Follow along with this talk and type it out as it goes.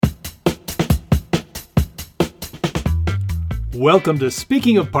Welcome to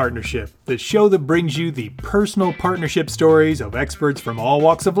Speaking of Partnership, the show that brings you the personal partnership stories of experts from all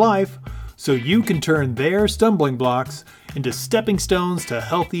walks of life so you can turn their stumbling blocks into stepping stones to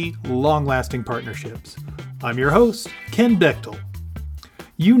healthy, long-lasting partnerships. I'm your host, Ken Bechtel.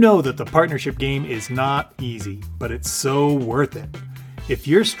 You know that the partnership game is not easy, but it's so worth it. If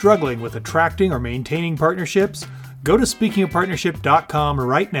you're struggling with attracting or maintaining partnerships, go to speakingofpartnership.com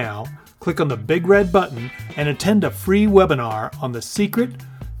right now, click on the big red button, and attend a free webinar on the secret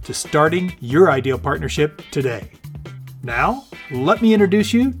to starting your ideal partnership today. Now, let me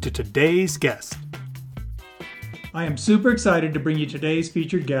introduce you to today's guest. I am super excited to bring you today's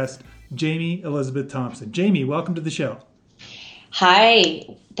featured guest, Jamie Elizabeth Thompson. Jamie, welcome to the show. Hi,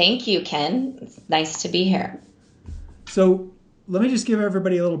 thank you, Ken. It's nice to be here. So, let me just give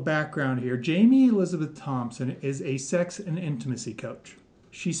everybody a little background here. Jamie Elizabeth Thompson is a sex and intimacy coach.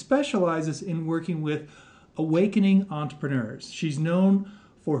 She specializes in working with awakening entrepreneurs. She's known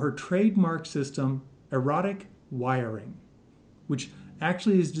for her trademark system, Erotic Wiring, which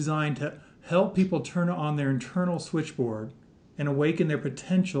actually is designed to help people turn on their internal switchboard and awaken their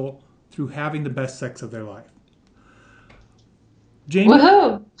potential through having the best sex of their life. Jamie,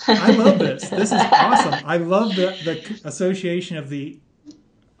 woohoo! I love this. This is awesome. I love the association of the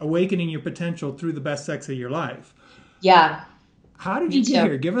awakening your potential through the best sex of your life. Yeah. How did you get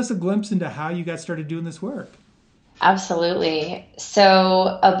here? Give us a glimpse into how you got started doing this work. Absolutely.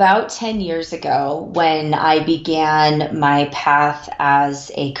 So about 10 years ago, when I began my path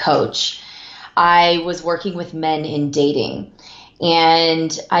as a coach, I was working with men in dating.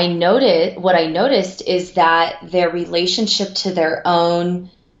 And what I noticed is that their relationship to their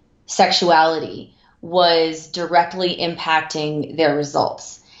own sexuality was directly impacting their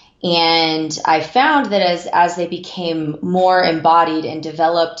results. And I found that as they became more embodied and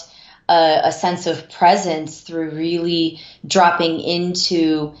developed a sense of presence through really dropping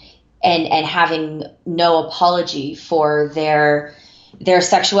into and having no apology for their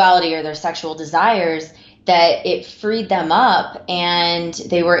sexuality or their sexual desires, that it freed them up, and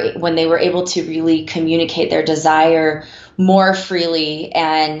when they were able to really communicate their desire more freely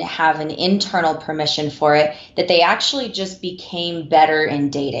and have an internal permission for it, that they actually just became better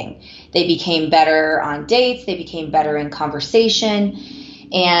in dating. They became better on dates, they became better in conversation.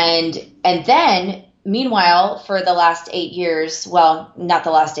 And then, meanwhile, for the last 8 years, well, not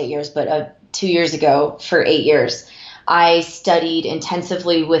the last 8 years, but 2 years ago, for 8 years, I studied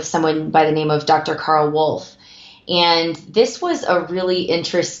intensively with someone by the name of Dr. Carl Wolf. And this was a really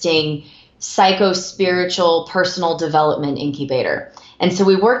interesting psycho-spiritual personal development incubator. And so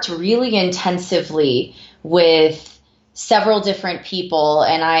we worked really intensively with several different people,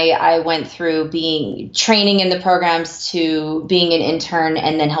 and I went through being training in the programs to being an intern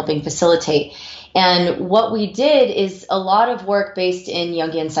and then helping facilitate. And what we did is a lot of work based in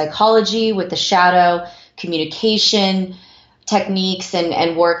Jungian psychology with the shadow, communication techniques,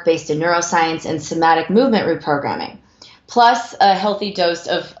 and work based in neuroscience and somatic movement reprogramming, plus a healthy dose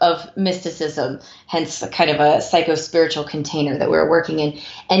of mysticism, hence kind of a psycho-spiritual container that we were working in.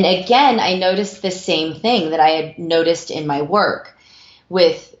 And again, I noticed the same thing that I had noticed in my work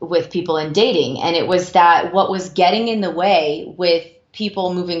with people in dating. And it was that what was getting in the way with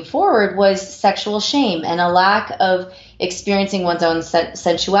people moving forward was sexual shame and a lack of experiencing one's own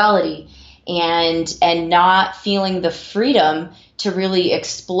sensuality and not feeling the freedom to really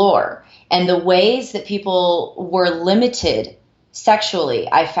explore. And the ways that people were limited sexually,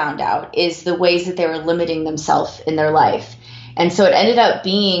 I found out, is the ways that they were limiting themselves in their life. And so it ended up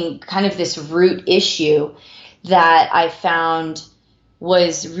being kind of this root issue that I found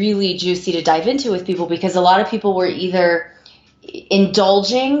was really juicy to dive into with people, because a lot of people were either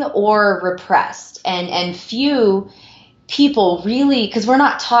indulging or repressed. And few people really, because we're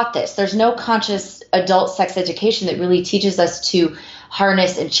not taught this, there's no conscious adult sex education that really teaches us to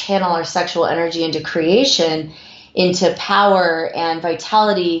harness and channel our sexual energy into creation, into power and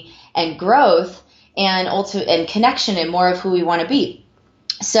vitality and growth and connection and more of who we want to be.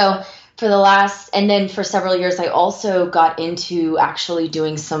 So for several years, I also got into actually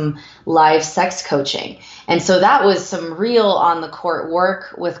doing some live sex coaching. And so that was some real on the court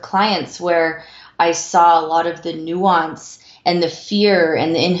work with clients where I saw a lot of the nuance and the fear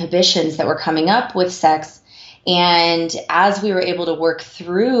and the inhibitions that were coming up with sex. And as we were able to work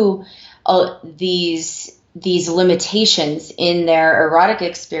through these limitations in their erotic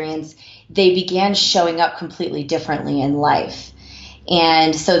experience, they began showing up completely differently in life.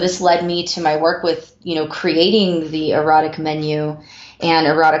 And so this led me to my work with, creating the erotic menu and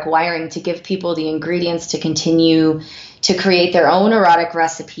erotic wiring to give people the ingredients to continue to create their own erotic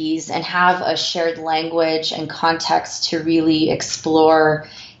recipes and have a shared language and context to really explore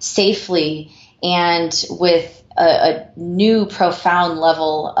safely and with a new profound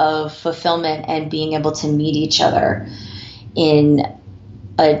level of fulfillment and being able to meet each other in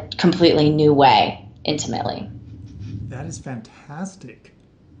a completely new way, intimately. That is fantastic.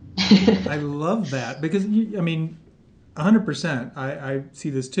 I love that because, 100%, I see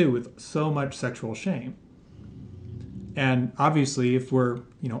this too with so much sexual shame. And obviously, if we're,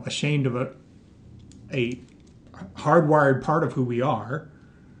 ashamed of a hardwired part of who we are,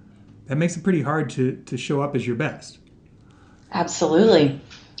 that makes it pretty hard to show up as your best. Absolutely.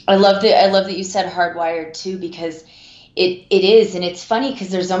 I love that you said hardwired too, because it is. And it's funny because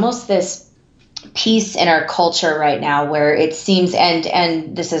there's almost this piece in our culture right now where it seems,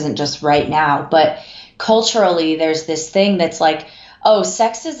 and this isn't just right now, but culturally there's this thing that's like, oh,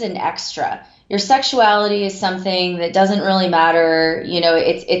 sex is an extra. Your sexuality is something that doesn't really matter.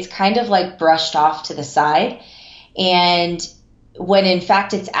 It's kind of like brushed off to the side. And when in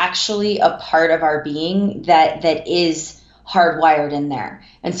fact it's actually a part of our being that is hardwired in there.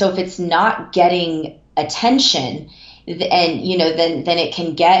 And so if it's not getting attention, and then it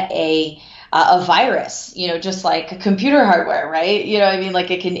can get a virus, just like a computer hardware, right?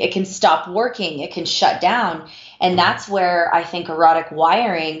 Like it can stop working, it can shut down. And that's where I think erotic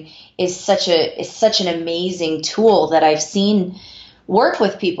wiring is such an amazing tool that I've seen work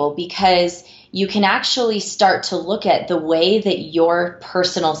with people, because you can actually start to look at the way that your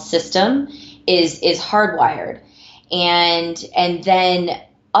personal system is hardwired, and then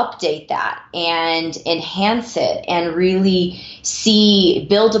update that and enhance it and really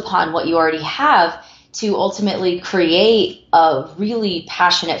build upon what you already have to ultimately create a really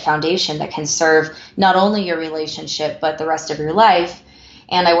passionate foundation that can serve not only your relationship, but the rest of your life.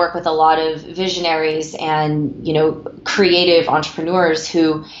 And I work with a lot of visionaries and, creative entrepreneurs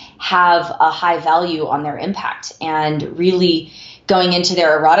who have a high value on their impact, and really going into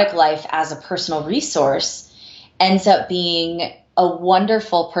their erotic life as a personal resource ends up being a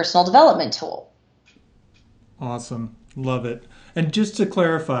wonderful personal development tool. Awesome. Love it. And just to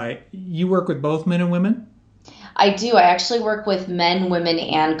clarify, you work with both men and women? I do. I actually work with men, women,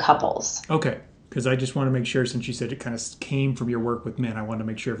 and couples. Okay. Because I just want to make sure, since you said it kind of came from your work with men, I wanted to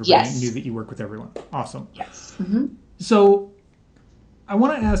make sure everybody knew that you work with everyone. Awesome. Yes. Mm-hmm. So I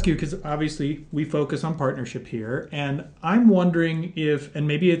want to ask you, because obviously we focus on partnership here, and I'm wondering if, and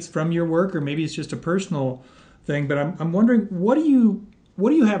maybe it's from your work or maybe it's just a personal thing, but I'm wondering, what do you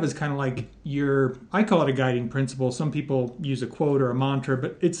have as kind of like I call it a guiding principle. Some people use a quote or a mantra,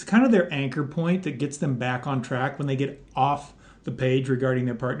 but it's kind of their anchor point that gets them back on track when they get off the page regarding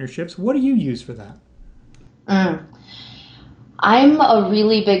their partnerships. What do you use for that? I'm a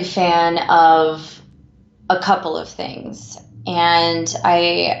really big fan of a couple of things, and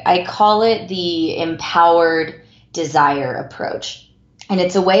I call it the empowered desire approach. And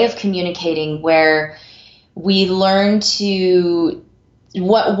it's a way of communicating where we learn to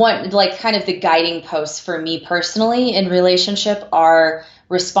what like kind of the guiding posts for me personally in relationship are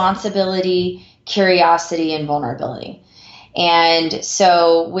responsibility, curiosity, and vulnerability. And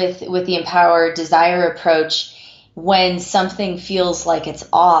so with the empowered desire approach, when something feels like it's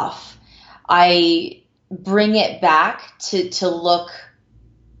off, I bring it back to look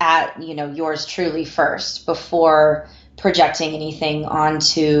at, yours truly first before projecting anything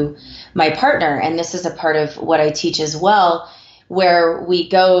onto my partner. And this is a part of what I teach as well, where we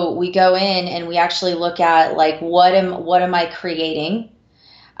go in and we actually look at like, what am I creating?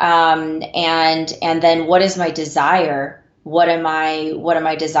 And then what is my desire? What am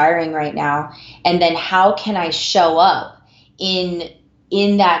I desiring right now? And then how can I show up in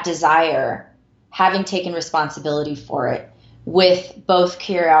that desire, having taken responsibility for it, with both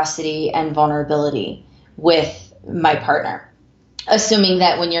curiosity and vulnerability with my partner, assuming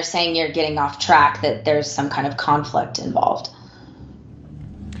that when you're saying you're getting off track, that there's some kind of conflict involved.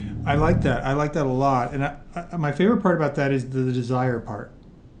 I like that. I like that a lot. And my favorite part about that is the desire part.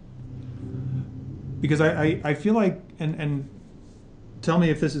 Because I feel like, and tell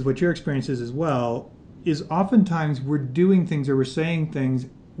me if this is what your experience is as well, is oftentimes we're doing things or we're saying things,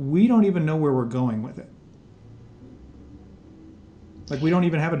 we don't even know where we're going with it. Like we don't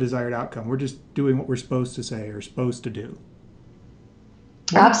even have a desired outcome. We're just doing what we're supposed to say or supposed to do.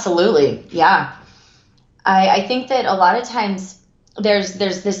 Absolutely. Yeah. I think that a lot of times there's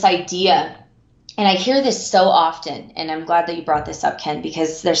this idea, and I hear this so often, and I'm glad that you brought this up, Ken,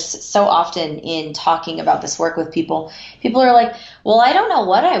 because there's so often in talking about this work with people are like, well, I don't know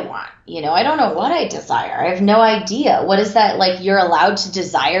what I want. I don't know what I desire. I have no idea. What is that? Like, you're allowed to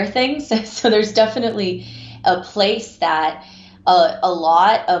desire things. So there's definitely a place that a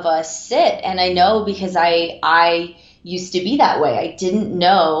lot of us sit. And I know because I used to be that way. I didn't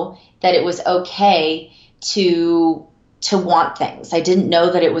know that it was okay to want things. I didn't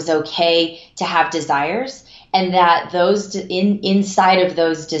know that it was okay to have desires, and that those inside of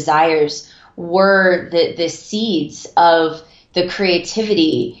those desires were the seeds of the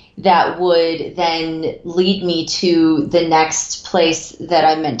creativity that would then lead me to the next place that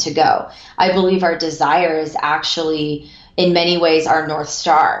I'm meant to go. I believe our desire is actually, in many ways, our North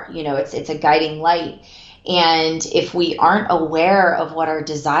Star. It's a guiding light. And if we aren't aware of what our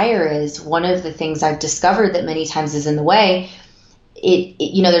desire is, one of the things I've discovered that many times is in the way,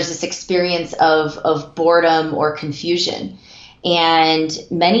 there's this experience of boredom or confusion. And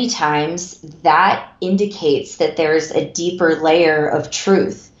many times that indicates that there's a deeper layer of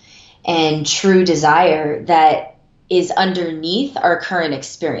truth and true desire that is underneath our current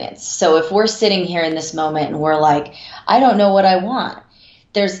experience. So if we're sitting here in this moment and we're like, I don't know what I want,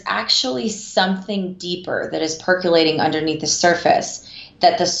 there's actually something deeper that is percolating underneath the surface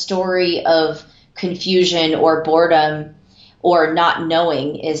that the story of confusion or boredom or not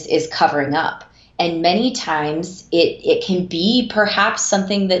knowing is covering up. And many times it can be perhaps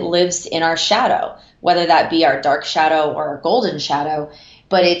something that lives in our shadow, whether that be our dark shadow or our golden shadow.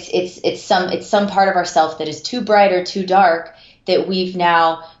 But it's some part of ourself that is too bright or too dark that we've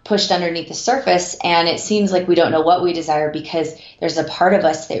now pushed underneath the surface, and it seems like we don't know what we desire because there's a part of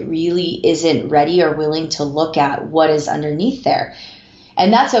us that really isn't ready or willing to look at what is underneath there.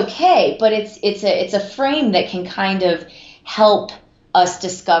 And that's okay, but it's a frame that can kind of help us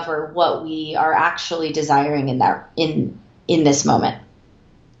discover what we are actually desiring in this moment.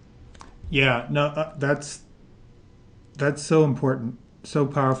 Yeah, no, that's so important, so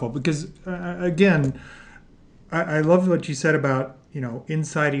powerful, because again, I love what you said about,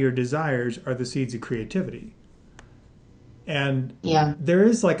 inside of your desires are the seeds of creativity. And there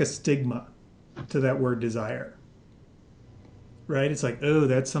is like a stigma to that word desire, right? It's like, oh,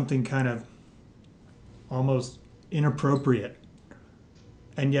 that's something kind of almost inappropriate.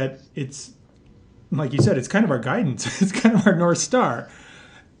 And yet it's, like you said, it's kind of our guidance. It's kind of our North Star.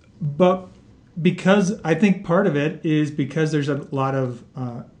 But because I think part of it is because there's a lot of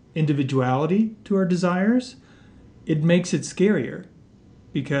individuality to our desires, it makes it scarier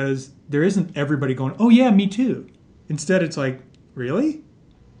because there isn't everybody going, oh yeah, me too. Instead, it's like, really?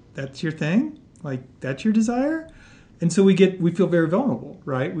 That's your thing? Like, that's your desire? And so we feel very vulnerable,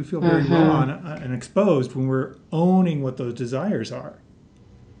 right? We feel very raw and exposed when we're owning what those desires are.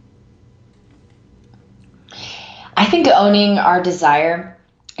 I think owning our desire,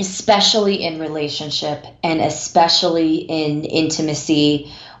 especially in relationship and especially in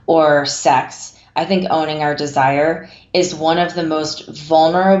intimacy or sex, I think owning our desire is one of the most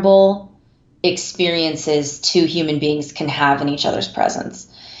vulnerable experiences two human beings can have in each other's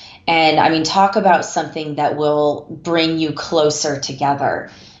presence. And I mean, talk about something that will bring you closer together.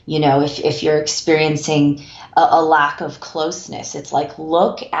 If you're experiencing a lack of closeness, it's like,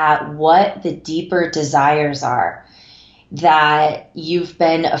 look at what the deeper desires are that you've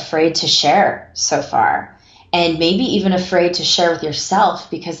been afraid to share so far, and maybe even afraid to share with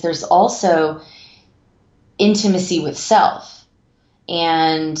yourself, because there's also intimacy with self.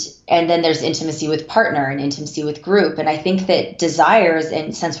 And then there's intimacy with partner and intimacy with group. And I think that desires,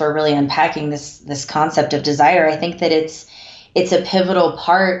 and since we're really unpacking this concept of desire, I think that it's a pivotal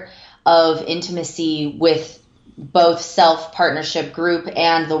part of intimacy with both self, partnership, group,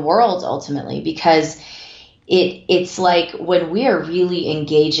 and the world ultimately, because it's like when we are really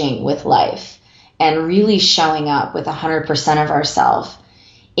engaging with life and really showing up with 100% of ourselves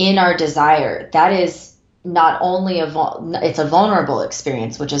in our desire, that is not only it's a vulnerable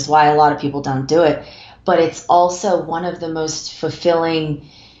experience, which is why a lot of people don't do it, but it's also one of the most fulfilling,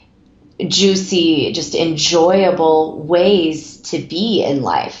 juicy, just enjoyable ways to be in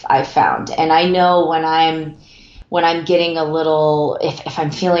life, I've found. And I know when I'm getting a little, if I'm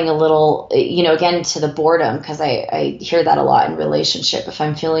feeling a little, again, to the boredom, because I hear that a lot in relationship, if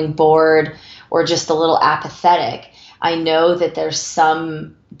I'm feeling bored or just a little apathetic, I know that there's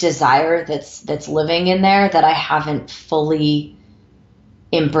some desire that's living in there that I haven't fully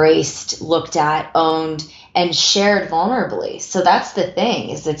embraced, looked at, owned, and shared vulnerably. So that's the thing,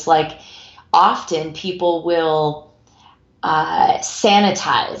 is it's like often people will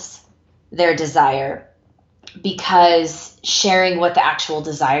sanitize their desire because sharing what the actual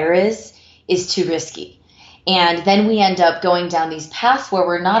desire is too risky. And then we end up going down these paths where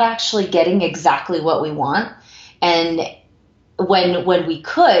we're not actually getting exactly what we want. And when we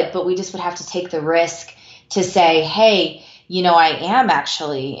could, but we just would have to take the risk to say, hey, I am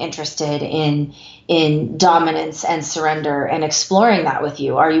actually interested in in dominance and surrender and exploring that with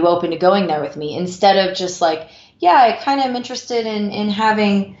you? Are you open to going there with me? Instead of just like, yeah, I kind of am interested in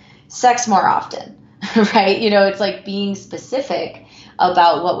having sex more often, right? It's like being specific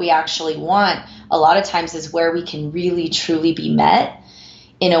about what we actually want a lot of times is where we can really truly be met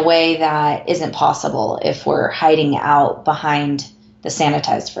in a way that isn't possible if we're hiding out behind the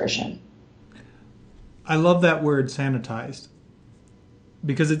sanitized version. I love that word sanitized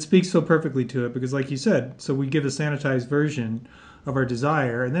because it speaks so perfectly to it. Because like you said, so we give a sanitized version of our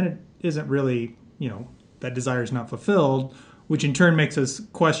desire, and then it isn't really, that desire is not fulfilled, which in turn makes us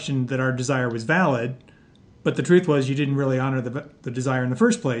question that our desire was valid. But the truth was you didn't really honor the desire in the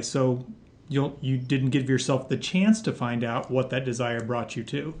first place. So you didn't give yourself the chance to find out what that desire brought you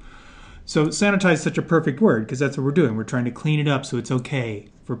to. So sanitize is such a perfect word because that's what we're doing. We're trying to clean it up so it's okay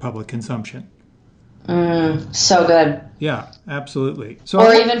for public consumption. So good. Yeah, absolutely.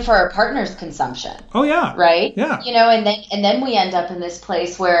 Or even for our partner's consumption. Oh yeah. Right? Yeah. And then we end up in this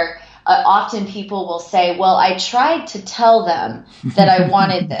place where often people will say, well, I tried to tell them that I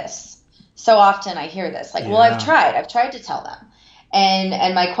wanted this. So often I hear this, like, well, I've tried to tell them.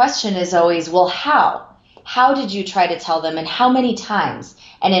 And my question is always, well, how? How did you try to tell them, and how many times,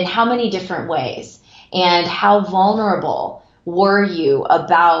 and in how many different ways? And how vulnerable were you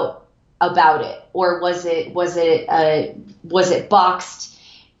about it? Or was it boxed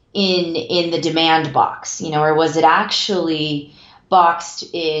in the demand box, or was it actually boxed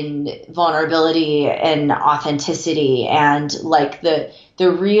in vulnerability and authenticity and like the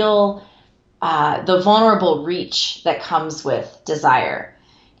real the vulnerable reach that comes with desire?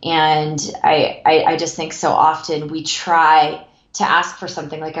 And I just think so often we try to ask for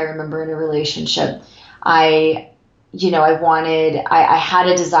something. Like I remember in a relationship, I had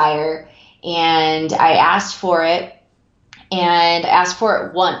a desire and I asked for it, and I asked for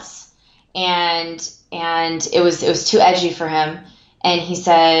it once, and it was too edgy for him. And he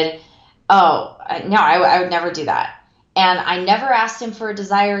said, oh, no, I would never do that. And I never asked him for a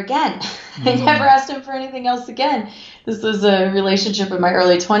desire again. I never asked him for anything else again. This was a relationship in my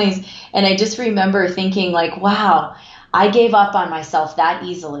early 20s. And I just remember thinking like, wow, I gave up on myself that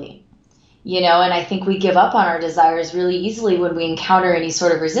easily. And I think we give up on our desires really easily when we encounter any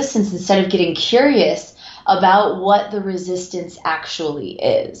sort of resistance, instead of getting curious about what the resistance actually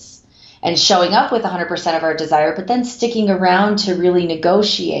is and showing up with 100% of our desire, but then sticking around to really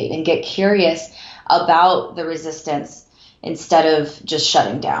negotiate and get curious about the resistance instead of just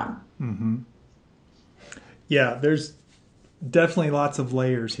shutting down. Mm-hmm. Yeah, there's definitely lots of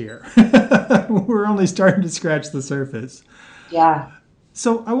layers here. We're only starting to scratch the surface. Yeah.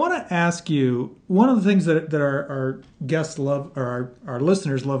 So I want to ask you, one of the things that our guests love, or our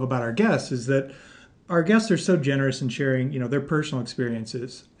listeners love about our guests, is that our guests are so generous in sharing, their personal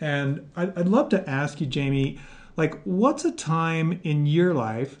experiences. And I'd love to ask you, Jamie, like, what's a time in your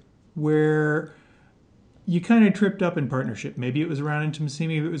life where you kind of tripped up in partnership? Maybe it was around intimacy,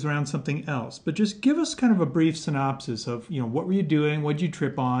 maybe it was around something else. But just give us kind of a brief synopsis of, what were you doing, what did you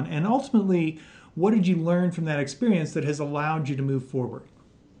trip on, and ultimately, what did you learn from that experience that has allowed you to move forward?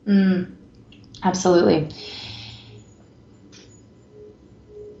 Absolutely.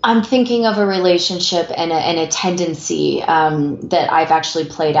 I'm thinking of a relationship and a tendency that I've actually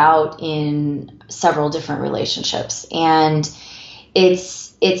played out in several different relationships. And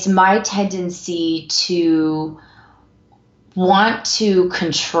it's my tendency to want to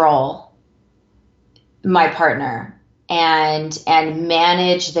control my partner and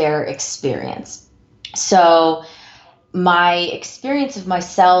manage their experience. So my experience of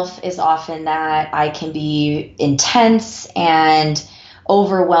myself is often that I can be intense and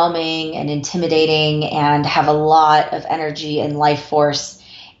overwhelming and intimidating and have a lot of energy and life force,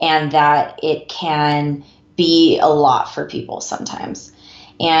 and that it can be a lot for people sometimes.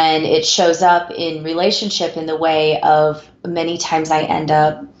 And it shows up in relationship in the way of many times I end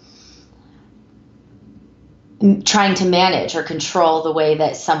up trying to manage or control the way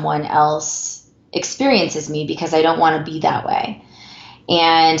that someone else experiences me because I don't want to be that way.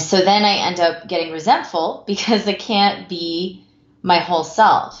 And so then I end up getting resentful because I can't be my whole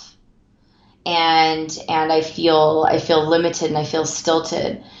self. And I feel limited and I feel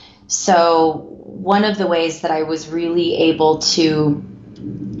stilted. So one of the ways that I was really able to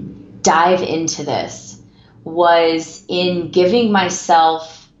dive into this was in giving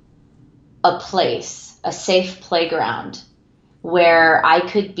myself a place, a safe playground where I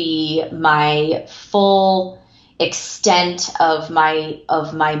could be my full extent of my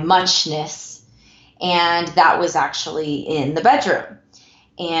muchness. And that was actually in the bedroom.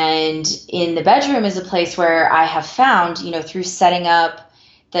 And in the bedroom is a place where I have found, through setting up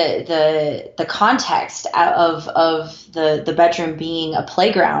the context of the bedroom being a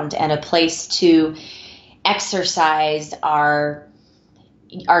playground and a place to exercise our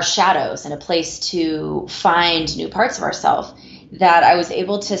shadows and a place to find new parts of ourselves, that I was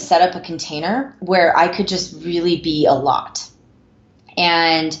able to set up a container where I could just really be a lot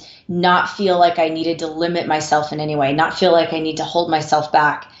and not feel like I needed to limit myself in any way, not feel like I need to hold myself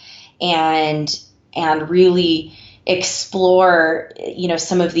back, and really explore,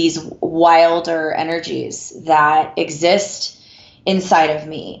 some of these wilder energies that exist inside of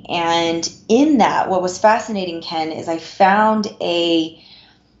me. And in that, what was fascinating, Ken, is I found a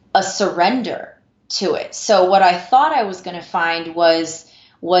surrender to it. So what I thought I was going to find was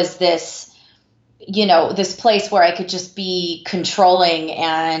this, this place where I could just be controlling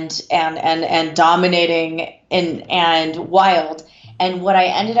and dominating and wild. And what I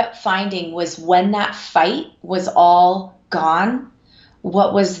ended up finding was, when that fight was all gone,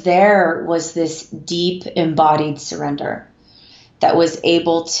 what was there was this deep embodied surrender that I was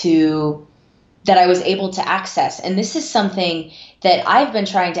able to access. And this is something that I've been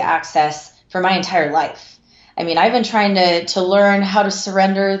trying to access for my entire life. I mean, I've been trying to learn how to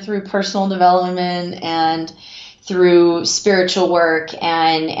surrender through personal development and through spiritual work,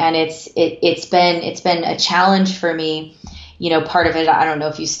 and it's been a challenge for me. Part of it, I don't know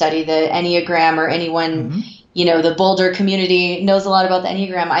if you study the Enneagram or anyone, the Boulder community knows a lot about the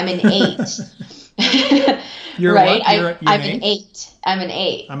Enneagram. I'm an 8. You're right? What? I'm an 8. I'm an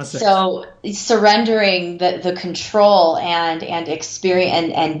 8. I'm a 6. So surrendering the control and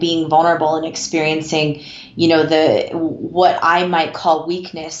experience and being vulnerable and experiencing, the what I might call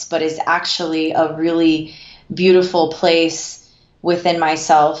weakness, but is actually a really beautiful place within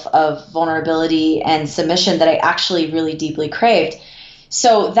myself of vulnerability and submission that I actually really deeply craved.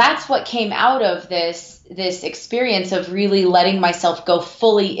 So that's what came out of this experience of really letting myself go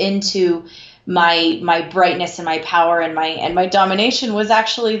fully into my brightness and my power and my domination, was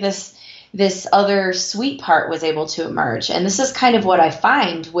actually this other sweet part was able to emerge. And this is kind of what I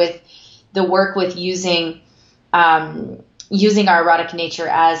find with the work with using our erotic nature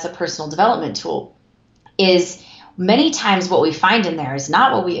as a personal development tool, is many times what we find in there is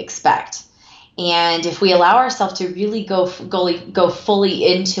not what we expect. And if we allow ourselves to really go fully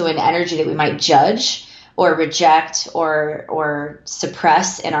into an energy that we might judge or reject or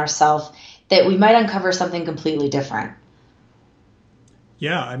suppress in ourselves, that we might uncover something completely different.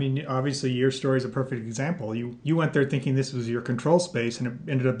 Yeah, I mean, obviously your story is a perfect example. You went there thinking this was your control space, and it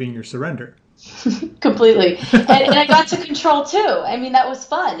ended up being your surrender. Completely. And I got to control too. I mean, that was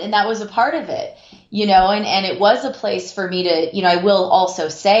fun, and that was a part of it, and it was a place for me to, I will also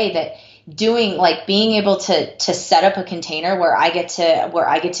say that being able to set up a container where I get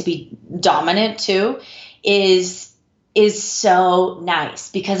to be dominant too is so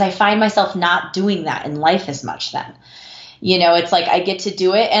nice, because I find myself not doing that in life as much then. It's like I get to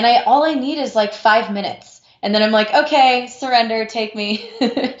do it, and all I need is like 5 minutes, and then I'm like, okay, surrender, take me.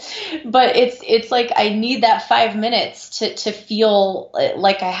 But it's like I need that 5 minutes to feel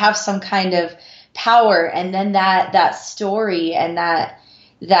like I have some kind of power, and then that story and that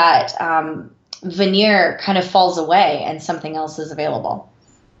veneer kind of falls away, and something else is available.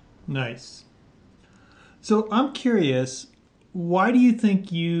 Nice. So I'm curious, why do you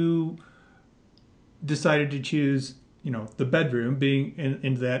think you decided to choose, the bedroom, being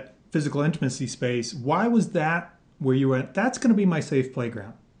in that physical intimacy space? Why was that where you went, that's going to be my safe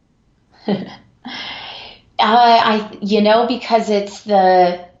playground?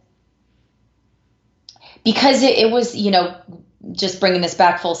 Because it was, just bringing this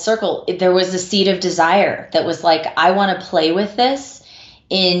back full circle, there was a seed of desire that was like, I want to play with this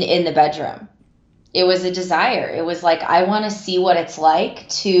in the bedroom. It was a desire. It was like, I want to see what it's like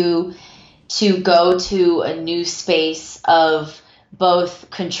to go to a new space of both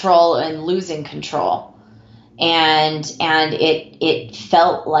control and losing control. And it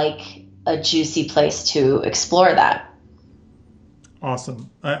felt like a juicy place to explore that. Awesome.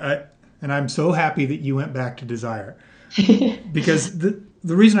 And I'm so happy that you went back to desire. Because the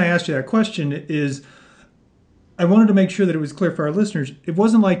reason I asked you that question is I wanted to make sure that it was clear for our listeners. It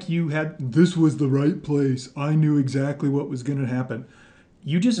wasn't like this was the right place. I knew exactly what was going to happen.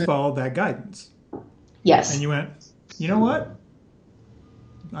 You just followed that guidance. Yes. And you went, you know what?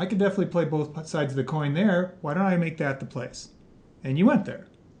 I could definitely play both sides of the coin there. Why don't I make that the place? And you went there.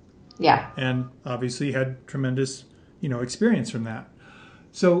 Yeah. And obviously had tremendous, experience from that.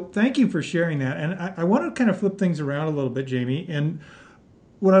 So thank you for sharing that. And I want to kind of flip things around a little bit, Jamie. And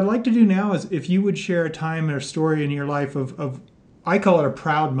what I'd like to do now is if you would share a time or a story in your life of I call it a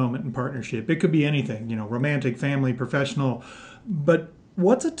proud moment in partnership. It could be anything, romantic, family, professional. But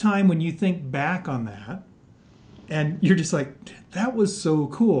What's a time when you think back on that and you're just like, that was so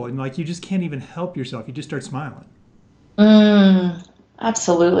cool, and like you just can't even help yourself. You just start smiling. Mm,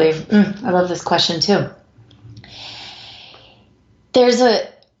 absolutely. I love this question too. There's a,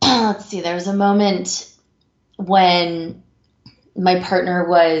 let's see, there's a moment when my partner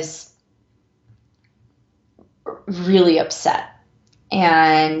was really upset,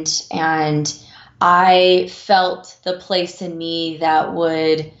 and I felt the place in me that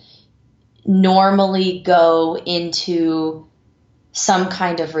would normally go into some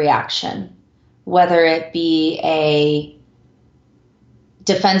kind of reaction, whether it be a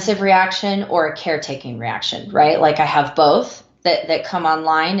defensive reaction or a caretaking reaction, right? Like I have both that come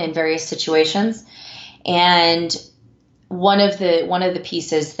online in various situations. And one of the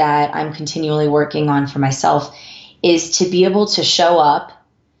pieces that I'm continually working on for myself is to be able to show up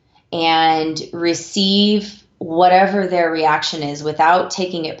and receive whatever their reaction is without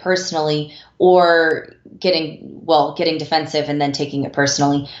taking it personally or getting defensive and then taking it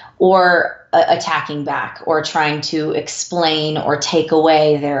personally, or attacking back or trying to explain or take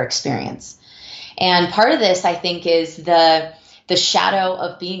away their experience. And part of this, I think, is the shadow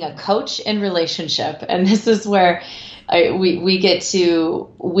of being a coach in relationship. And this is where we get to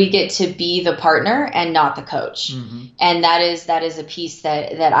be the partner and not the coach. Mm-hmm. And that is a piece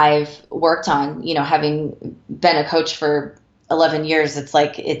that I've worked on, having been a coach for 11 years. It's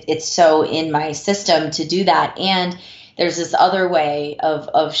like it's so in my system to do that. And there's this other way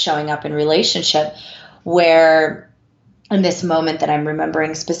of showing up in relationship where, in this moment that I'm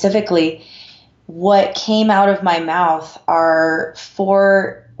remembering specifically, what came out of my mouth are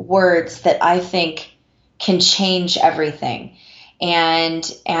 4 words that I think can change everything. And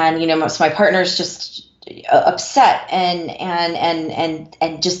so my partner's just upset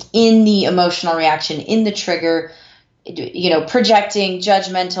and just in the emotional reaction, in the trigger, projecting,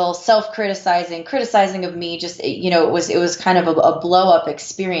 judgmental, criticizing of me. Just, it was kind of a blow up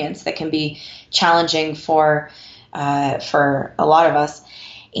experience that can be challenging for a lot of us.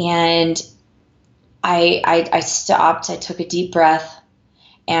 And I stopped, I took a deep breath,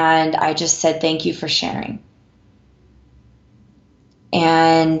 and I just said, thank you for sharing.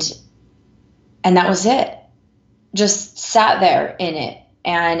 And that was it. Just sat there in it.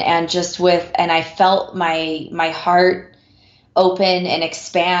 And I felt my heart open and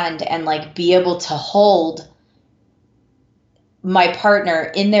expand and like be able to hold my partner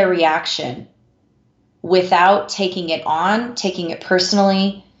in their reaction without taking it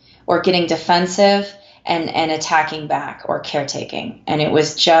personally, or getting defensive and attacking back or caretaking. And it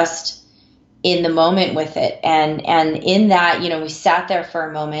was just in the moment with it. And in that, we sat there for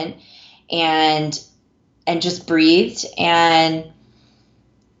a moment and just breathed, and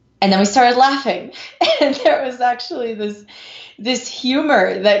then we started laughing. And there was actually this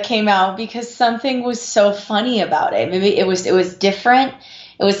humor that came out because something was so funny about it. Maybe it was different.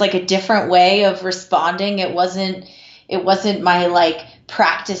 It was like a different way of responding. It wasn't my like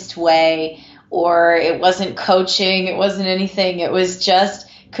practiced way, or it wasn't coaching. It wasn't anything. It was just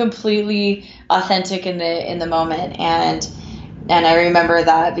completely authentic in the moment. And I remember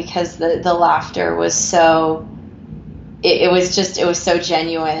that because the laughter was so, it was so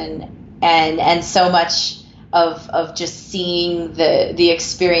genuine, and so much of just seeing the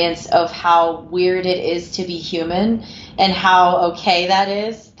experience of how weird it is to be human, and how okay that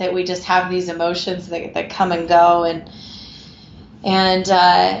is, that we just have these emotions that come and go, and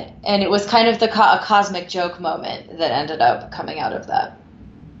it was kind of a cosmic joke moment that ended up coming out of that.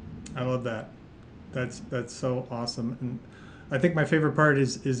 I love that. That's so awesome. And I think my favorite part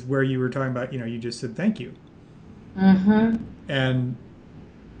is where you were talking about, you just said thank you. Mm-hmm. And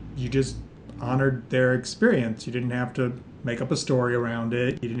you just honored their experience. You didn't have to make up a story around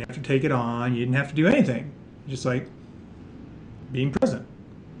it. You didn't have to take it on. You didn't have to do anything. Just like being present.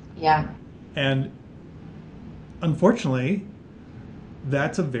 Yeah. And unfortunately,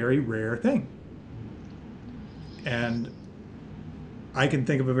 that's a very rare thing. And I can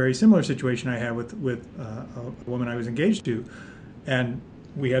think of a very similar situation I had with a woman I was engaged to, and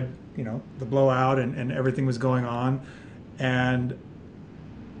we had the blowout and everything was going on, and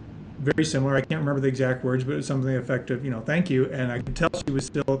very similar. I can't remember the exact words, but it was something to the effect of thank you, and I could tell she was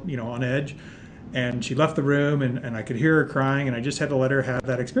still on edge, and she left the room, and I could hear her crying, and I just had to let her have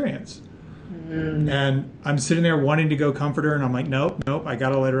that experience. And I'm sitting there wanting to go comfort her, and I'm like, nope, I got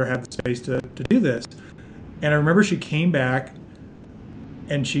to let her have the space to do this. And I remember she came back,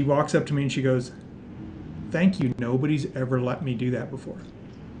 and she walks up to me and she goes, thank you, nobody's ever let me do that before.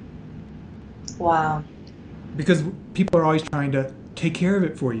 Wow. Because people are always trying to take care of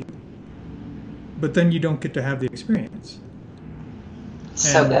it for you, but then you don't get to have the experience.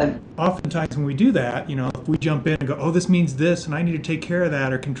 So good. Oftentimes when we do that, if we jump in and go, oh, this means this, and I need to take care of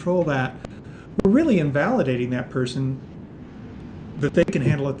that or control that, we're really invalidating that person that they can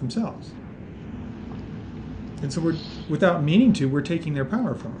handle it themselves. And so without meaning to, we're taking their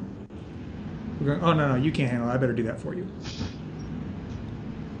power from them. We're going, oh, no, you can't handle it. I better do that for you.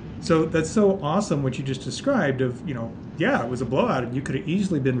 So that's so awesome what you just described of, it was a blowout and you could have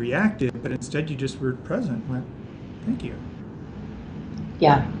easily been reactive, but instead you just were present and went, thank you.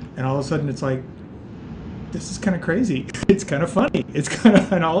 Yeah. And all of a sudden it's like, this is kind of crazy. It's kind of funny. It's kind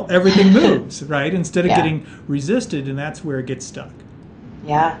of, everything moves, right? Instead of getting resisted, and that's where it gets stuck.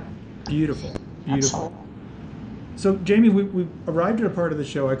 Yeah. Beautiful. Absolutely. So, Jamie, we arrived at a part of the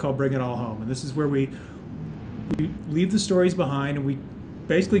show I call Bring It All Home. And this is where we leave the stories behind and we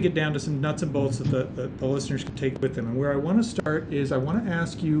basically get down to some nuts and bolts that the listeners can take with them. And where I want to start is I want to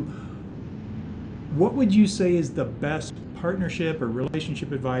ask you, what would you say is the best partnership or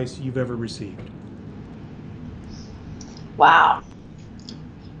relationship advice you've ever received? Wow.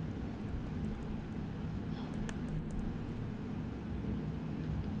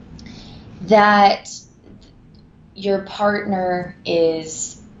 That your partner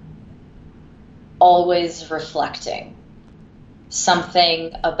is always reflecting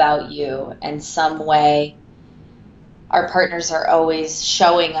something about you in some way. Our partners are always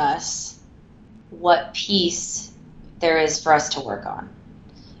showing us what piece there is for us to work on.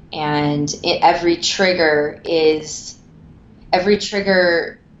 And every trigger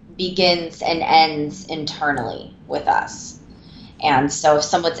begins and ends internally with us. And so if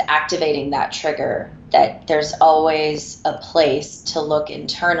someone's activating that trigger, that there's always a place to look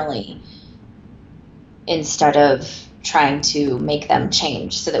internally instead of trying to make them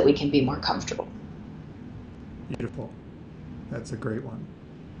change so that we can be more comfortable. Beautiful. That's a great one.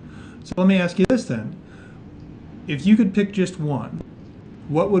 So let me ask you this then. If you could pick just one,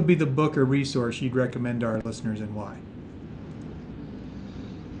 what would be the book or resource you'd recommend to our listeners and why?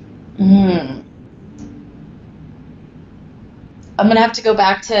 I'm going to have to go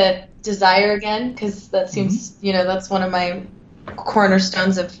back to Desire again, because that seems, that's one of my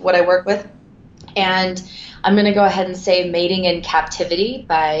cornerstones of what I work with. And I'm going to go ahead and say Mating in Captivity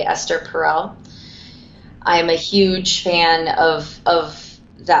by Esther Perel. I'm a huge fan of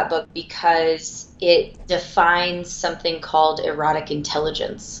that book because it defines something called erotic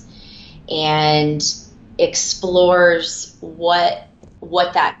intelligence and explores what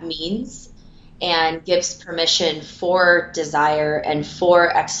that means and gives permission for desire and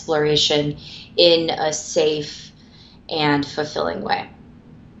for exploration in a safe and fulfilling way.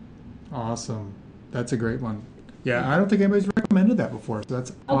 Awesome. That's a great one. Yeah, I don't think anybody's recommended that before, so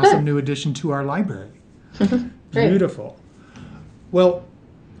that's an awesome new addition to our library. Beautiful. Well,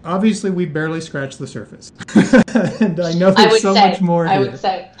 obviously we barely scratched the surface. And I know there's so much more here. I would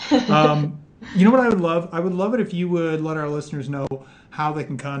say. You know what I would love? I would love it if you would let our listeners know how they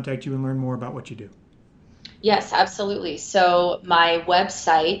can contact you and learn more about what you do. Yes, absolutely. So my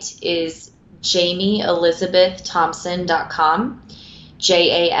website is jamieelizabeththompson.com,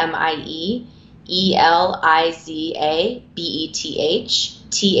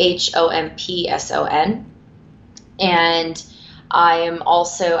 JamieElizabeththompson. And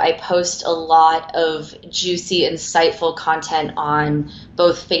I post a lot of juicy, insightful content on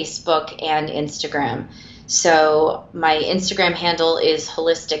both Facebook and Instagram. So my Instagram handle is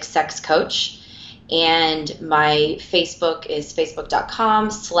Holistic Sex Coach, and my Facebook is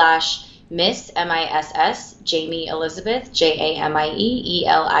facebook.com/Miss MISS Jamie Elizabeth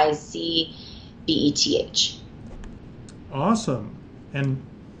JamieElizabeth. Awesome. And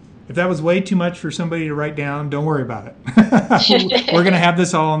if that was way too much for somebody to write down, don't worry about it. We're going to have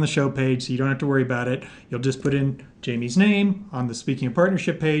this all on the show page, so you don't have to worry about it. You'll just put in Jamie's name on the Speaking of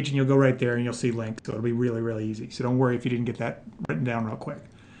Partnership page, and you'll go right there and you'll see links. So it'll be really, really easy. So don't worry if you didn't get that written down real quick.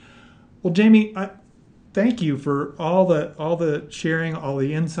 Well, Jamie, thank you for all the sharing, all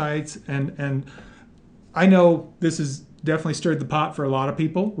the insights, and I know this has definitely stirred the pot for a lot of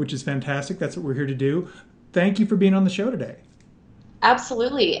people, which is fantastic. That's what we're here to do. Thank you for being on the show today.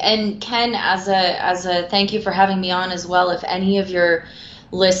 Absolutely. And Ken, as a thank you for having me on as well. If any of your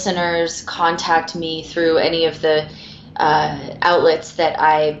listeners contact me through any of the outlets that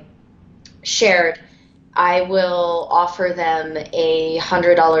I shared, I will offer them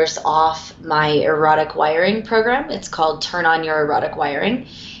 $100 off my erotic wiring program. It's called Turn On Your Erotic Wiring.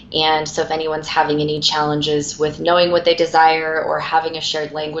 And so if anyone's having any challenges with knowing what they desire or having a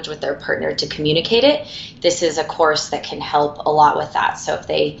shared language with their partner to communicate it, this is a course that can help a lot with that. So if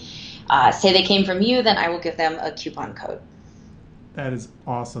they say they came from you, then I will give them a coupon code. That is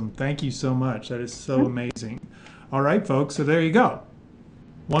awesome. Thank you so much. That is so amazing. All right, folks. So there you go.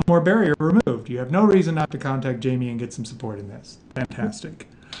 One more barrier removed. You have no reason not to contact Jamie and get some support in this. Fantastic.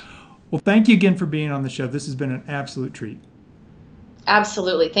 Well, thank you again for being on the show. This has been an absolute treat.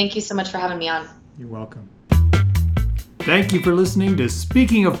 Absolutely. Thank you so much for having me on. You're welcome. Thank you for listening to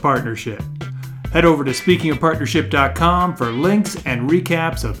Speaking of Partnership. Head over to speakingofpartnership.com for links and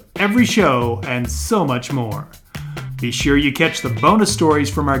recaps of every show and so much more. Be sure you catch the bonus stories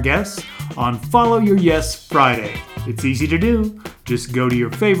from our guests on Follow Your Yes Friday. It's easy to do. Just go to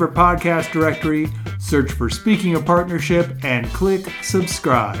your favorite podcast directory, search for Speaking of Partnership, and click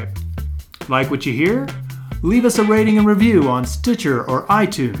subscribe. Like what you hear? Leave us a rating and review on Stitcher or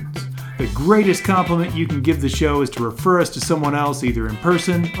iTunes. The greatest compliment you can give the show is to refer us to someone else either in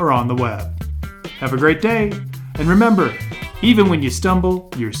person or on the web. Have a great day, and remember, even when you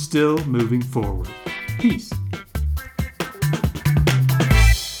stumble, you're still moving forward. Peace.